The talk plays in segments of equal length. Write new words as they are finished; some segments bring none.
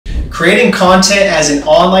Creating content as an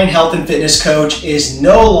online health and fitness coach is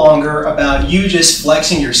no longer about you just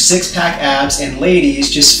flexing your six-pack abs and ladies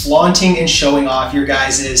just flaunting and showing off your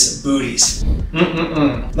guys' booties.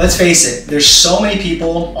 Let's face it, there's so many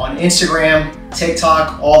people on Instagram,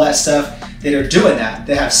 TikTok, all that stuff that are doing that.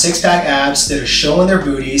 They have six-pack abs that are showing their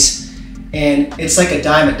booties, and it's like a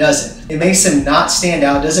dime a dozen. It makes them not stand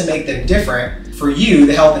out, doesn't make them different. For you,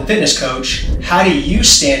 the health and fitness coach, how do you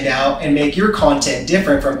stand out and make your content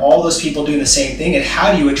different from all those people doing the same thing, and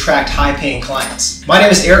how do you attract high-paying clients? My name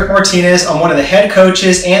is Eric Martinez. I'm one of the head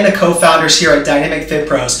coaches and the co-founders here at Dynamic Fit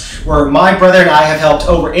Pros, where my brother and I have helped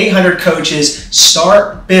over 800 coaches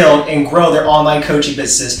start, build, and grow their online coaching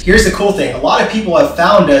businesses. Here's the cool thing. A lot of people have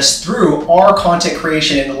found us through our content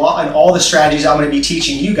creation and all the strategies I'm going to be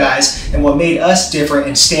teaching you guys and what made us different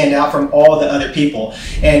and stand out from all the other people.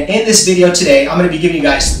 And in this video today, I'm going to be giving you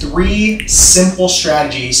guys 3 simple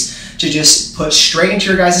strategies to just put straight into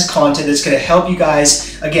your guys' content that's going to help you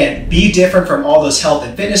guys, again, be different from all those health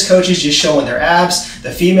and fitness coaches just showing their abs, the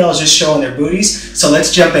females just showing their booties. So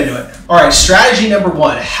let's jump into it. All right, strategy number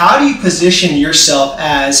 1, how do you position yourself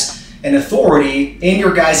as an authority in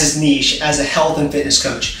your guys' niche as a health and fitness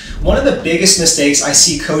coach? One of the biggest mistakes I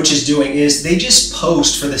see coaches doing is they just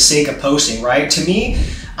post for the sake of posting, right? To me,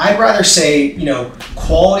 I'd rather say,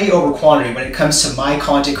 quality over quantity when it comes to my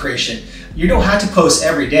content creation. You don't have to post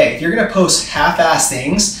every day. If you're gonna post half-ass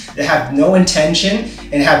things that have no intention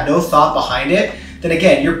and have no thought behind it, then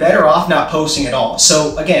again, you're better off not posting at all.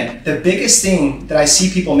 So again, the biggest thing that I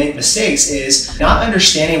see people make mistakes is not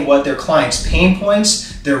understanding what their clients' pain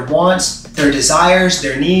points, their wants, their desires,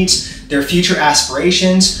 their needs, their future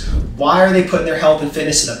aspirations. Why are they putting their health and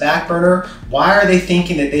fitness in the back burner? Why are they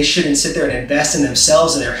thinking that they shouldn't sit there and invest in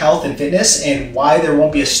themselves and their health and fitness, and why there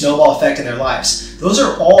won't be a snowball effect in their lives? Those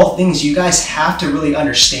are all things you guys have to really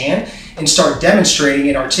understand and start demonstrating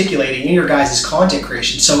and articulating in your guys' content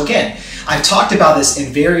creation. So again, I've talked about this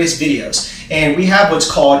in various videos, and we have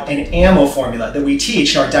what's called an AMMO formula that we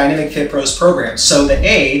teach in our Dynamic Fit Pros program. So the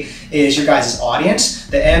A is your guys' audience,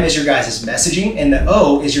 the M is your guys' messaging, and the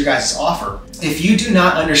O is your guys' offer. If you do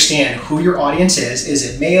not understand who your audience is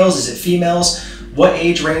it males, is it females, what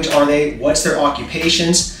age range are they, what's their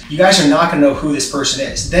occupations, you guys are not gonna know who this person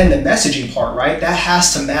is. Then the messaging part, right, that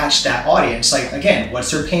has to match that audience. Like again,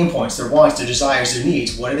 what's their pain points, their wants, their desires, their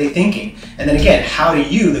needs, what are they thinking? And then again, how do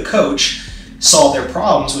you, the coach, solve their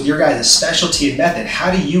problems with your guys' specialty and method?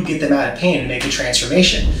 How do you get them out of pain and make a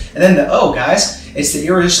transformation? And then the O, guys, it's the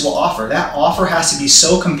irresistible offer. That offer has to be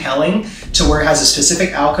so compelling to where it has a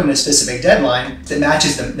specific outcome and a specific deadline that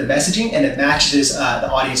matches the messaging, and it matches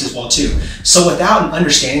the audience as well too. So without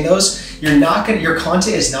understanding those, your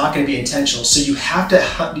content is not going to be intentional. So you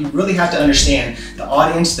really have to understand the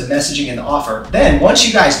audience, the messaging, and the offer. Then once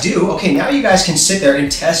you guys do, okay, now you guys can sit there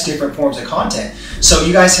and test different forms of content. So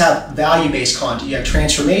you guys have value-based content, you have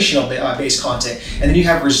transformational based content, and then you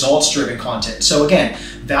have results-driven content. So again,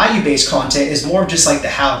 value-based content is more of just like the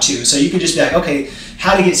how-to. So you could just be like, okay,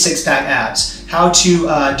 how to get six-pack abs, how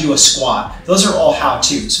to do a squat. Those are all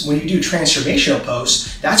how-tos. When you do transformational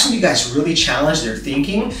posts, that's when you guys really challenge their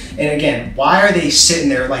thinking. And again, why are they sitting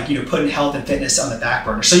there like, putting health and fitness on the back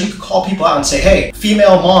burner? So you could call people out and say, hey,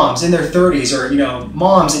 female moms in their 30s, or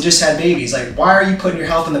moms that just had babies, like, why are you putting your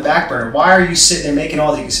health on the back burner? Why are you sitting there making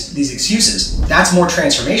all these excuses? That's more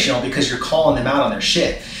transformational because you're calling them out on their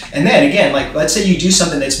shit. And then again, like let's say you do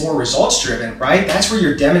something that's more results driven, right? That's where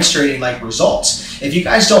you're demonstrating like results. If you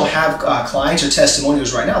guys don't have clients or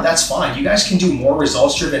testimonials right now, that's fine. You guys can do more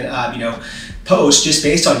results driven, posts just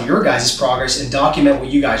based on your guys' progress and document what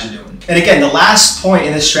you guys are doing. And again, the last point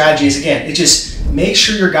in this strategy is, again, it just make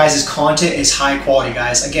sure your guys' content is high quality,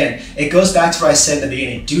 guys. Again, it goes back to what I said in the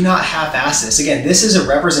beginning. Do not half-ass this. Again, this is a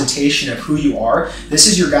representation of who you are. This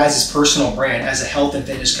is your guys' personal brand as a health and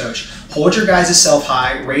fitness coach. Hold your guys' self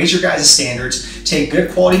high, raise your guys' standards, take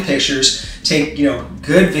good quality pictures, take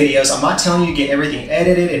good videos. I'm not telling you to get everything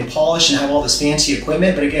edited and polished and have all this fancy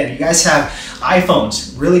equipment, but again, you guys have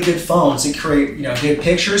iPhones, really good phones that create good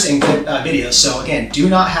pictures and good videos. So again, do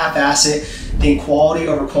not half-ass it. Think quality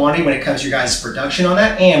over quantity when it comes to your guys' production on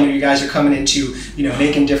that, and when you guys are coming into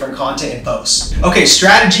making different content and posts. Okay,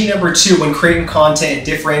 strategy number 2 when creating content and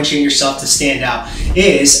differentiating yourself to stand out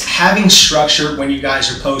is having structure when you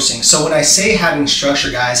guys are posting. So when I say having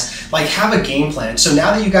structure, guys, like have a game plan. So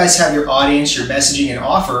now that you guys have your audience, your messaging and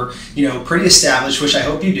offer, pretty established, which I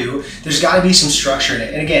hope you do, there's got to be some structure in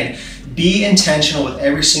it. And again, be intentional with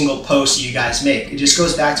every single post you guys make. It just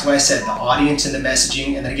goes back to what I said, the audience and the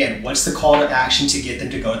messaging, and then again, what's the call to action to get them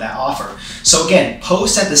to go to that offer. So again,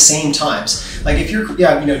 post at the same times. Like if you're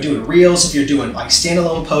doing reels, if you're doing like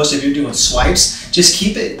standalone posts, if you're doing swipes, just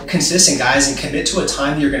keep it consistent, guys, and commit to a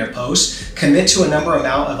time that you're going to post. Commit to a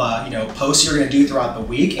amount of posts you're going to do throughout the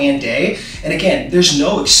week and day. And again, there's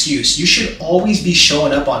no excuse. You should always be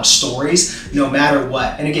showing up on stories no matter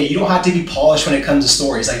what. And again, you don't have to be polished when it comes to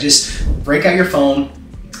stories. Like just break out your phone,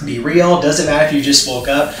 be real. Doesn't matter if you just woke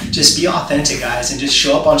up, just be authentic, guys, and just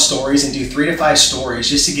show up on stories and do 3 to 5 stories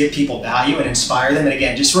just to give people value and inspire them. And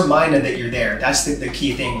again, just remind them that you're there. That's the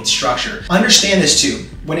key thing with structure. Understand this too.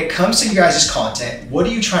 When it comes to you guys' content, what are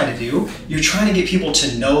you trying to do? You're trying to get people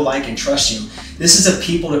to know, like, and trust you. This is a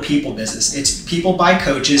people-to-people business. It's people by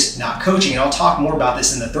coaches, not coaching. And I'll talk more about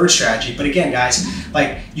this in the 3rd strategy. But again, guys,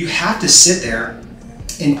 like you have to sit there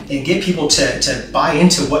and get people to buy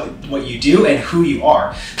into what you do and who you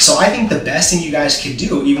are. So I think the best thing you guys can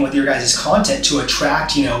do, even with your guys' content, to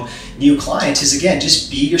attract new clients is, again,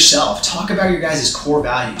 just be yourself. Talk about your guys' core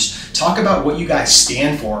values. Talk about what you guys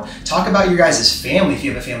stand for. Talk about your guys' family if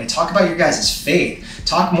you have a family. Talk about your guys' faith.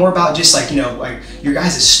 Talk more about just like your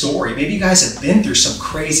guys' story. Maybe you guys have been through some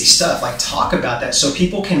crazy stuff. Like talk about that so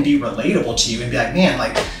people can be relatable to you and be like, man,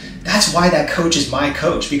 like that's why that coach is my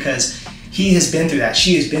coach, because he has been through that.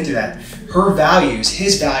 She has been through that. Her values,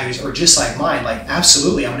 his values are just like mine. Like,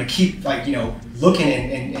 absolutely, I'm going to keep looking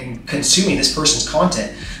and consuming this person's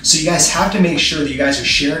content. So you guys have to make sure that you guys are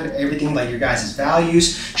sharing everything, like your guys'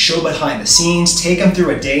 values, show behind the scenes, take them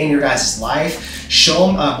through a day in your guys' life, show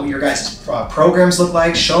them what your guys' programs look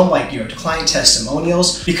like, show them client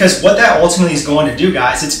testimonials, because what that ultimately is going to do,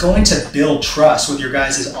 guys, it's going to build trust with your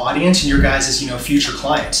guys' audience and your guys' future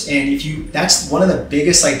clients. And that's one of the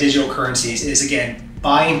biggest digital currencies is, again,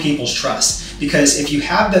 buying people's trust. Because if you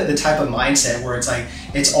have the type of mindset where it's like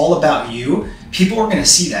it's all about you, people are going to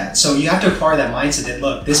see that. So you have to acquire that mindset that,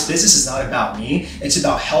 look, this business is not about me, it's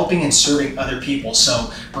about helping and serving other people.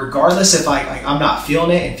 So regardless if I'm not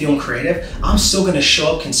feeling it and feeling creative, I'm still going to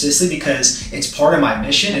show up consistently because it's part of my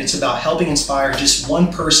mission, and it's about helping inspire just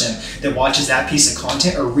one person that watches that piece of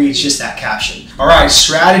content or reads just that caption. All right,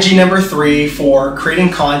 strategy number 3 for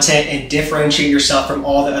creating content and differentiating yourself from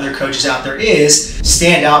all the other coaches out there is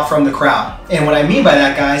stand out from the crowd. And what I mean by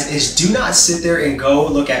that, guys, is do not sit there and go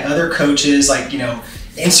look at other coaches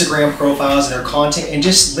Instagram profiles and their content and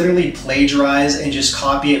just literally plagiarize and just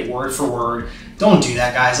copy it word for word. Don't do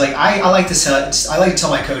that, guys. I like to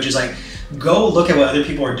tell my coaches, go look at what other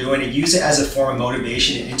people are doing and use it as a form of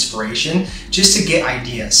motivation and inspiration just to get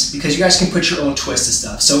ideas, because you guys can put your own twist to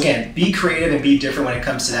stuff. So again, be creative and be different when it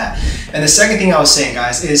comes to that. And the second thing I was saying,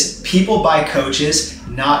 guys, is people buy coaches,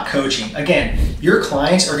 not coaching. Again, your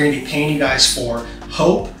clients are going to be paying you guys for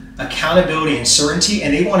hope, accountability, and certainty,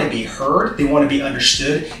 and they want to be heard, they want to be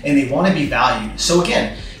understood, and they want to be valued. So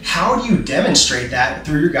again, how do you demonstrate that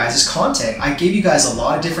through your guys' content? I gave you guys a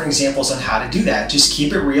lot of different examples on how to do that. Just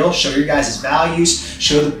keep it real, show your guys' values,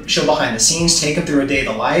 show behind the scenes, take them through a day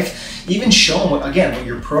of the life, even show them what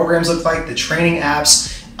your programs look like, the training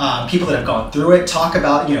apps, people that have gone through it. Talk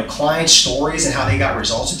about client stories and how they got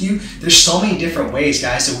results with you. There's so many different ways,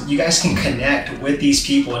 guys, so you guys can connect with these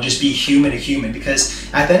people and just be human to human.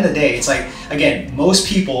 Because at the end of the day, it's like, again, most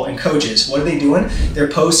people and coaches, what are they doing? They're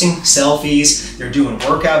posting selfies, they're doing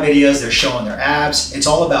workout videos, they're showing their abs. It's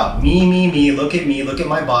all about me, look at me, look at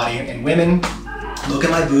my body. And women, look at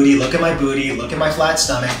my booty, look at my booty, look at my flat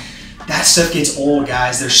stomach. That stuff gets old,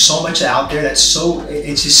 guys. There's so much out there that's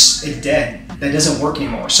it's dead. That doesn't work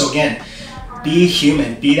anymore. So again, be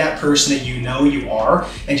human, be that person that you are,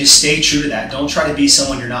 and just stay true to that. Don't try to be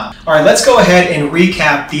someone you're not. All right, let's go ahead and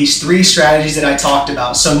recap these 3 strategies that I talked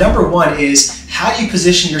about. So number 1 is, how do you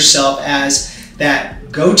position yourself as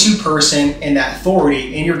that go-to person and that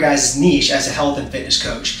authority in your guys' niche as a health and fitness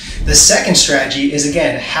coach? The second strategy is,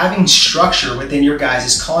 again, having structure within your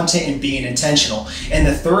guys' content and being intentional. And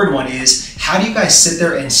the third one is, how do you guys sit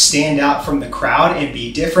there and stand out from the crowd and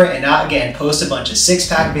be different and not, again, post a bunch of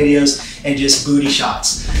 6-pack videos and just booty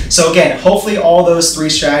shots? So again, hopefully all those 3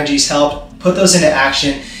 strategies helped. Put those into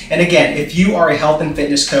action. And again, if you are a health and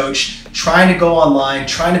fitness coach trying to go online,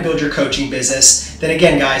 trying to build your coaching business, then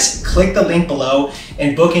again, guys, click the link below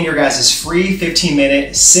and book in your guys' free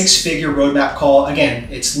 15-minute 6-figure roadmap call. Again,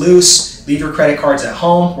 it's loose. Leave your credit cards at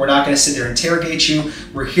home. We're not going to sit there and interrogate you.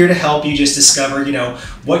 We're here to help you just discover,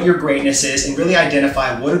 what your greatness is and really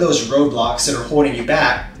identify what are those roadblocks that are holding you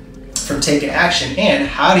back from taking action, and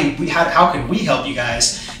how can we help you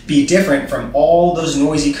guys be different from all those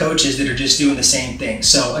noisy coaches that are just doing the same thing.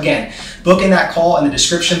 So again, book in that call in the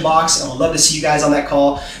description box, and we'll love to see you guys on that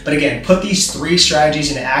call. But again, put these 3 strategies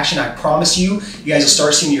into action. I promise you guys will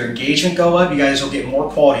start seeing your engagement go up. You guys will get more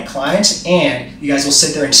quality clients, and you guys will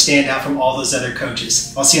sit there and stand out from all those other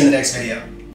coaches. I'll see you in the next video.